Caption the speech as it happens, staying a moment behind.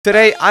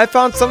Today, I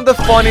found some of the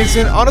funniest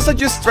and honestly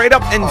just straight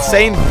up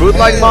insane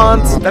bootleg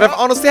mods that I've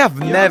honestly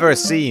never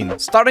seen.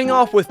 Starting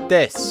off with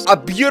this. A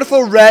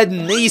beautiful red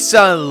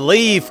Nissan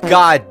Leaf,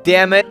 god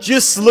damn it.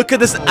 Just look at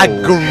this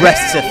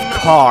aggressive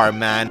car,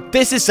 man.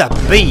 This is a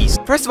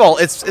beast. First of all,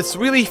 it's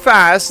really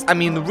fast. I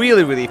mean,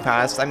 really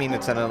fast. I mean,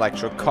 it's an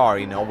electric car,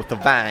 you know, with a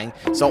bang.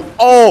 So,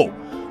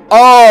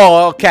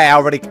 Oh, okay, I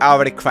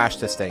already crashed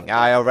this thing.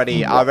 I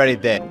already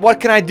did. What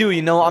can I do?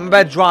 You know, I'm a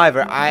bad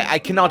driver. I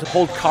cannot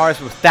hold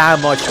cars with that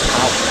much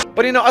power.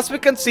 But, you know, as we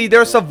can see,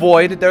 there's a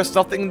void. There's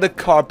nothing in the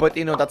car, but,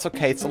 you know, that's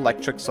okay. It's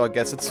electric, so I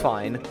guess it's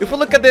fine. If we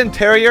look at the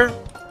interior,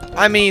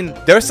 I mean,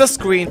 there's a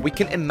screen. We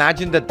can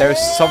imagine that there's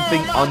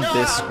something on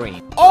this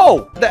screen.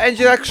 Oh, the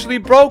engine actually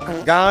broke.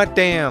 God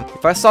damn.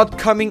 If I saw it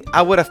coming,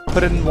 I would have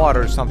put it in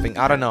water or something.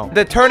 I don't know.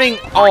 The turning.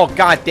 Oh,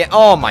 god damn.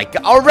 Oh, my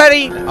god.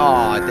 Already?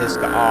 Oh, this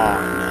guy.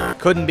 Oh, no.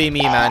 Couldn't be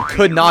me, man.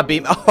 Could not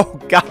be. Oh,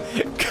 god.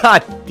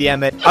 God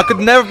damn it. I could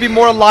never be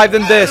more alive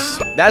than this.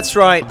 That's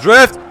right.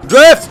 Drift.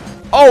 Drift.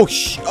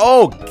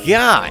 Oh,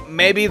 god.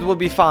 Maybe it will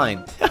be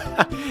fine.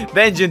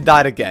 The engine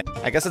died again.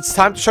 I guess it's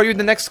time to show you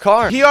the next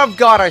car. Here I've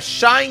got a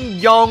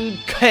Shangyong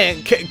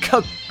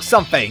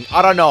something.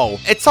 I don't know.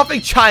 It's something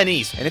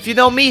Chinese. And if you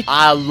know me,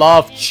 I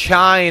love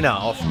China,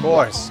 of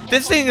course.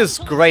 This thing is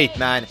great,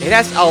 man. It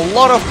has a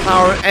lot of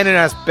power and it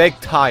has big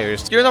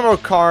tires. Your normal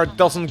car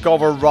doesn't go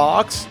over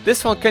rocks.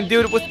 This one can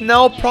do it with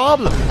no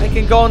problem. I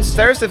can go on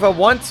stairs if I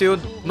want to.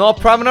 No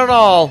problem at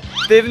all.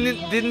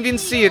 Didn't even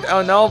see it.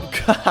 Oh no.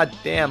 God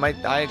damn.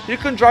 You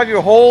can drive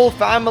your whole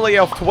family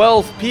of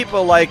 12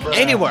 people like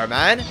anywhere,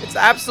 man. It's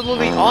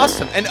absolutely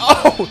awesome. And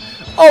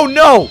oh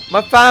no,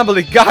 my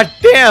family. God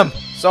damn.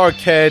 Sorry,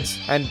 kids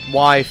and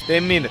wife. They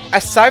mean it.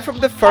 Aside from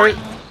the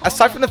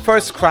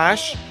first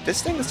crash,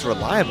 this thing is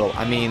reliable.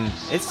 I mean,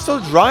 it's still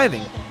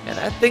driving, and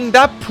I think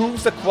that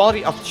proves the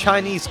quality of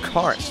Chinese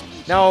cars.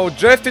 Now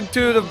drift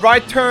into the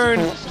right turn,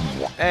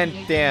 and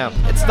damn,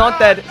 it's not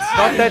dead. It's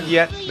not dead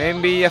yet.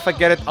 Maybe if I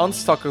get it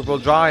unstuck, it will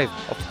drive.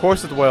 Of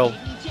course it will.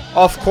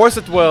 Of course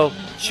it will.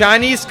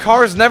 Chinese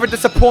cars never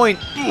disappoint.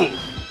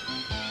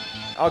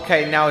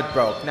 Okay, now it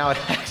broke. Now it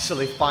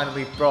actually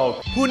finally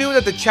broke. Who knew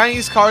that the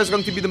Chinese car is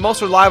going to be the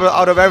most reliable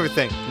out of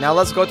everything? Now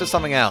let's go to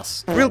something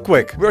else. Real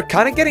quick, we're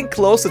kind of getting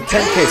close to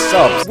 10k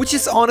subs, which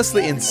is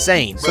honestly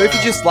insane. So if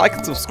you just like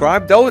and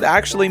subscribe, that would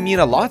actually mean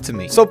a lot to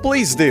me. So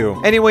please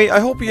do. Anyway, I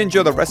hope you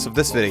enjoy the rest of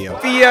this video.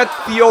 Fiat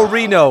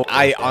Fiorino.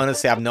 I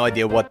honestly have no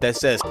idea what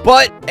this is,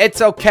 but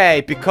it's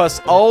okay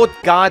because oh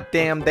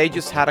goddamn, they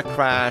just had a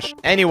crash.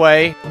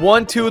 Anyway,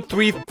 1, 2,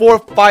 3, 4,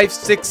 5,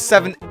 6,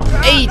 7,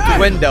 8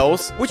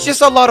 windows, which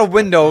is a lot of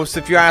windows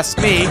if you ask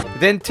me.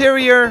 The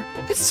interior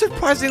is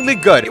surprisingly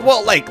good.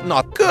 Well, like,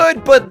 not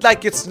good, but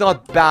like it's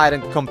not bad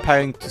in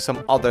comparing to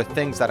some other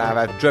things that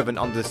I've driven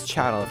on this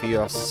channel if you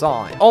have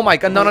saw it. Oh my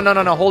god, no,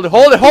 hold it.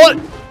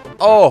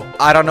 Oh,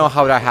 I don't know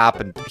how that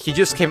happened. He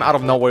just came out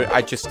of nowhere.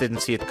 I just didn't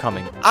see it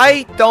coming.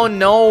 I don't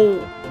know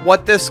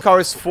what this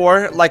car is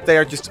for. Like, they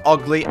are just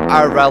ugly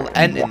IRL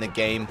and in the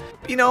game.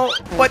 You know,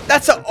 but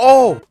that's a...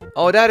 Oh,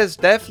 that is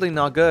definitely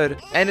not good.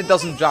 And it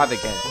doesn't drive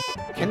again.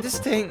 Can this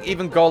thing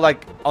even go,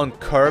 like, on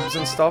curbs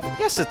and stuff?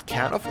 Yes, it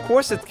can. Of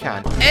course it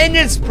can. And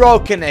it's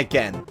broken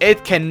again.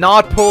 It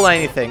cannot pull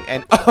anything.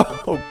 And,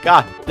 oh,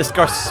 God. This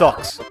car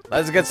sucks.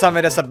 Let's get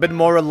something that's a bit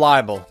more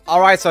reliable.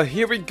 Alright, so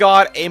here we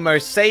got a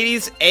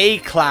Mercedes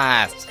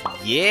A-Class.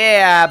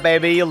 Yeah,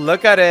 baby.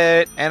 Look at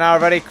it. And I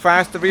already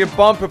crashed the rear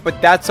bumper, but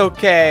that's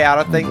okay. I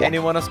don't think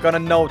anyone is gonna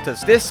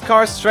notice. This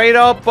car straight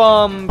up,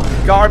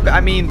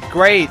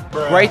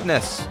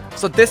 greatness.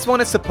 So this one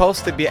is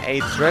supposed to be a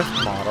drift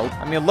model.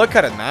 I mean, look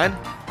at it, man.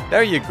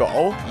 There you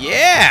go.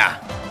 Yeah.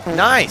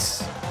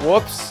 Nice.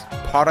 Whoops.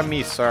 Pardon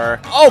me, sir.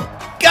 Oh,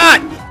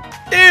 God.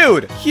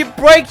 Dude, he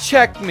brake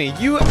checked me.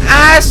 You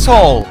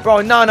asshole.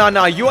 Bro,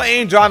 no. You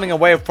ain't driving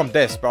away from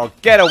this, bro.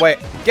 Get away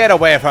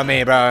from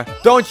me, bro.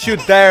 Don't you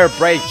dare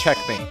brake check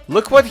me.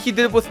 Look what he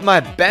did with my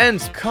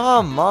Benz.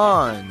 Come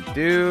on,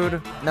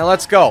 dude. Now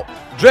let's go.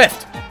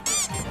 Drift.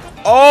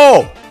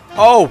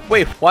 Oh,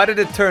 wait, why did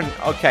it turn?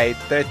 Okay,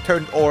 it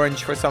turned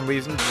orange for some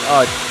reason.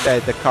 Oh,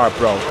 the car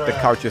broke. The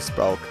car just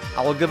broke.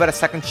 I will give it a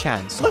second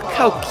chance. Look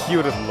how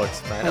cute it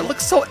looks, man. It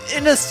looks so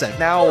innocent.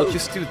 Now I'll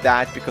just do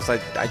that because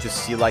I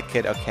just feel like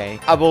it, okay?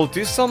 I will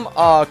do some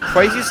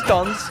crazy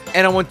stunts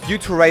and I want you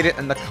to rate it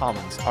in the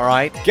comments,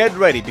 alright? Get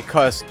ready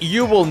because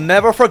you will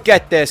never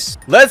forget this.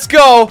 Let's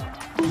go!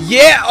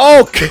 Yeah!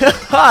 Oh,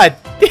 God!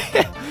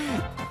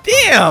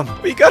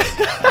 Damn! We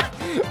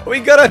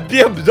got a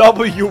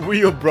BMW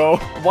wheel, bro.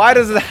 Why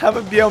does it have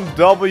a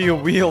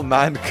BMW wheel,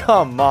 man?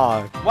 Come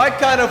on. What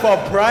kind of a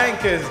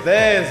prank is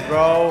this,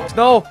 bro?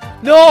 No,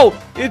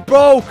 it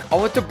broke. I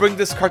want to bring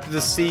this car to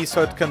the sea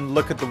so it can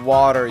look at the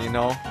water, you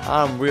know?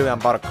 I'm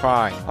about to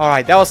cry. All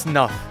right, that was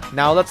enough.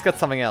 Now let's get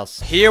something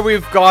else. Here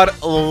we've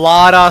got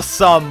Lada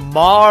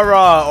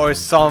Samara or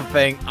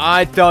something.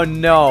 I don't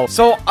know.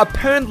 So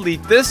apparently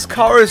this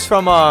car is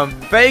from a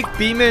fake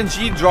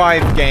BeamNG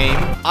Drive game.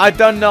 I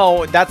don't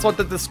know. That's what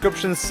the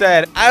description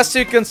said. As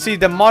you can see,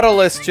 the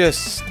model is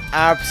just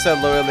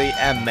absolutely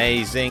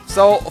amazing.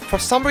 So, for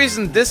some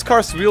reason, this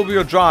car's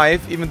rear-wheel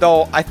drive, even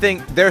though I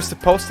think there's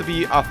supposed to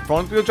be a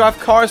front-wheel drive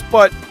cars,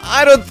 but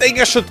I don't think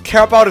I should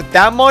care about it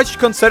that much,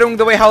 considering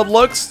the way how it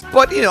looks.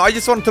 But, you know, I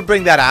just wanted to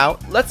bring that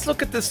out. Let's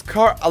look at this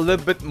car a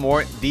little bit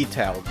more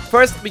detailed.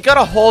 First, we got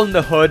a hole in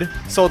the hood,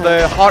 so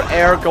the hot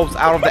air goes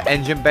out of the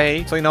engine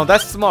bay. So, you know,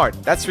 that's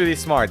smart. That's really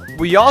smart.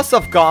 We also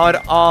have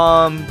got,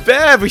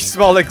 very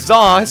small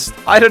exhaust.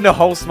 I don't know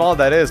how small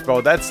that is,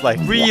 bro. That's, like,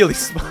 really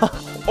small.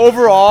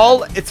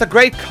 Overall, it's a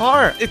great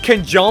car. It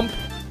can jump.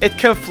 It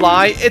can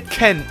fly. It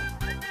can...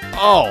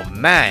 Oh,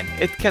 man.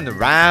 It can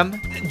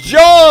ram.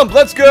 Jump!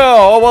 Let's go!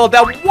 Oh, well,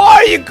 that... Why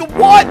are you...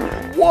 What?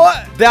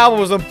 What? That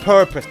was on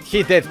purpose.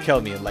 He did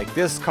kill me. Like,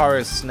 this car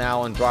is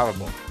now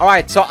undrivable.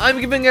 Alright, so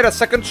I'm giving it a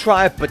second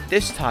try, but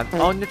this time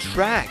on the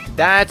track.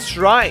 That's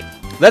right.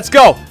 Let's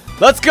go.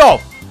 Let's go.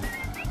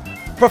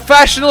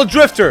 Professional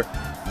drifter.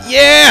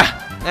 Yeah!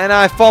 And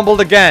I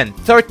fumbled again.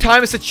 Third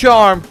time is a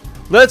charm.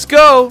 Let's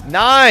go.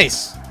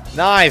 Nice.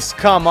 Nice.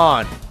 Come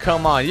on.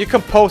 Come on. You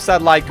can post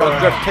that like on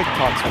Drift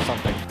TikToks or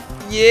something.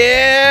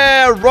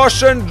 Yeah!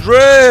 Russian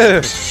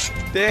drift.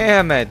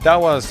 Damn it. That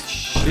was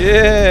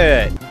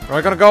shit.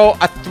 We're gonna go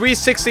a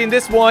 360 in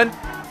this one.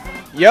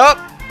 Yup.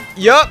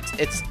 Yup.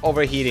 It's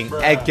overheating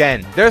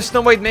again. There's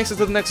no way it makes it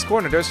to the next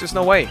corner. There's just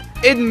no way.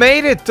 It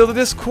made it to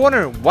this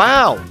corner.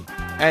 Wow.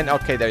 And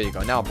okay, there you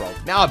go. Now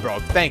broke. Now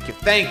broke. Thank you.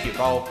 Thank you,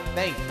 bro.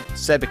 Thank you.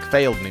 Sebic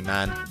failed me,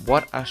 man.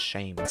 What a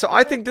shame. So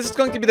I think this is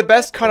going to be the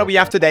best car that we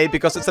have today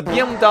because it's a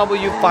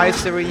BMW 5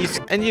 Series.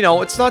 And you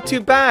know, it's not too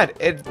bad.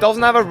 It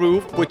doesn't have a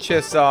roof, which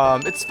is,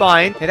 it's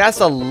fine. It has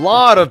a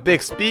lot of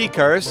big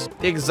speakers.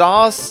 The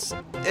exhaust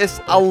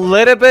is a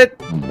little bit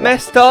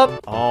messed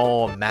up.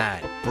 Oh,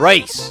 man.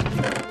 Brace.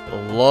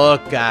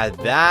 Look at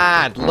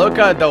that. Look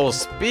at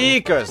those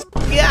speakers.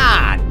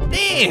 God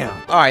damn.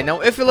 Alright,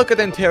 now if you look at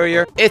the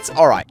interior, it's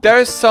alright.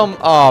 There's some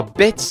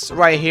bits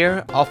right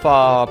here of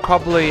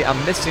probably a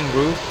missing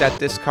roof that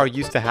this car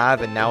used to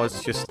have, and now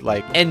it's just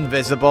like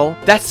invisible.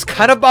 That's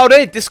kind of about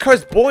it. This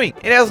car's boring.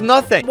 It has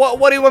nothing.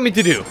 What do you want me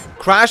to do?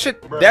 Crash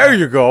it? There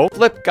you go.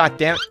 Flip,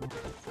 goddammit.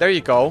 There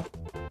you go.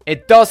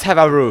 It does have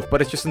a roof,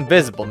 but it's just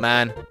invisible,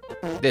 man.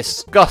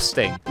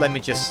 Disgusting. Let me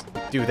just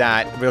do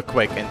that real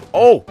quick and...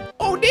 Oh!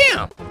 Oh,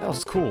 damn! That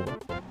was cool.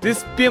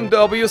 This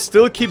BMW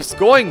still keeps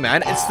going,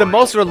 man. It's the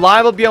most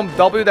reliable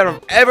BMW that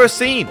I've ever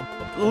seen.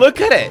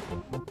 Look at it.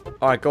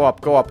 Alright, go up,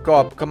 go up, go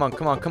up. Come on,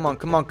 come on, come on,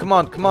 come on, come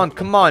on, come on,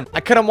 come on.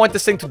 I kind of want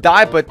this thing to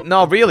die, but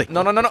no, really.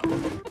 No, no, no, no.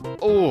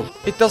 Oh,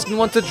 it doesn't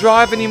want to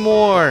drive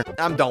anymore.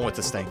 I'm done with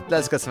this thing.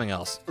 Let's get something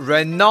else.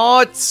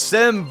 Renault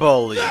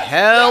symbol.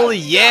 Hell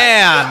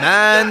yeah,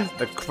 man.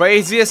 The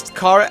craziest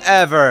car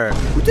ever.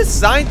 Who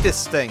designed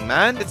this thing,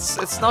 man?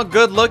 It's not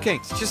good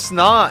looking. It's just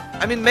not.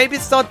 I mean, maybe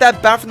it's not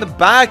that bad from the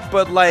back,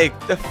 but like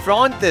the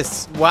front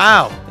is,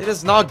 wow. It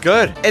is not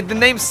good. And the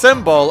name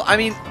symbol, I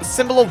mean,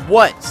 symbol of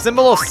what?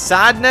 Symbol of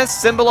sadness?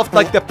 Symbol of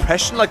like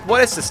depression? Like,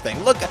 what is this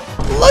thing? Look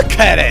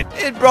at it.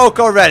 It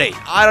broke already.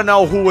 I don't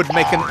know who would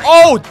make an...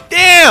 Oh,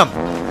 damn!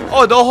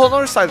 Oh, the whole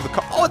other side of the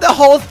car. Oh, the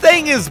whole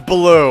thing is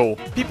blue.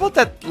 People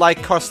that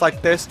like cars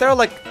like this, they're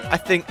like, I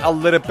think, a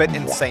little bit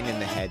insane in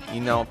the head,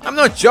 you know? I'm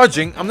not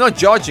judging,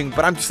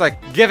 but I'm just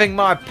like giving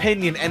my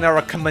opinion and a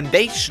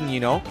recommendation, you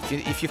know?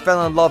 If you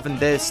fell in love in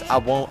this, I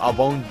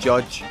won't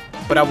judge,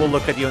 but I will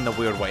look at you in a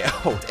weird way.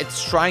 Oh,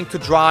 it's trying to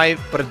drive,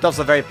 but it does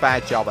a very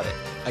bad job at it.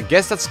 I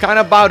guess that's kind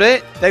of about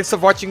it. Thanks for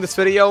watching this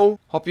video.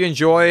 Hope you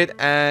enjoyed,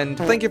 and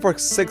thank you for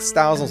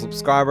 6,000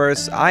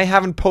 subscribers. I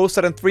haven't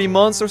posted in 3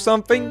 months or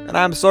something, and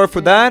I'm sorry for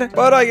that,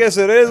 but I guess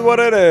it is what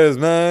it is,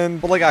 man.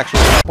 But like,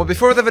 actually, well,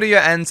 before the video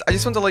ends, I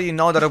just want to let you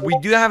know that we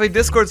do have a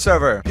Discord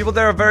server. People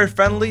there are very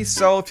friendly,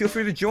 so feel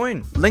free to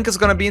join. Link is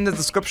gonna be in the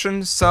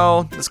description,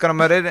 so that's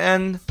gonna be it,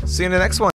 and see you in the next one.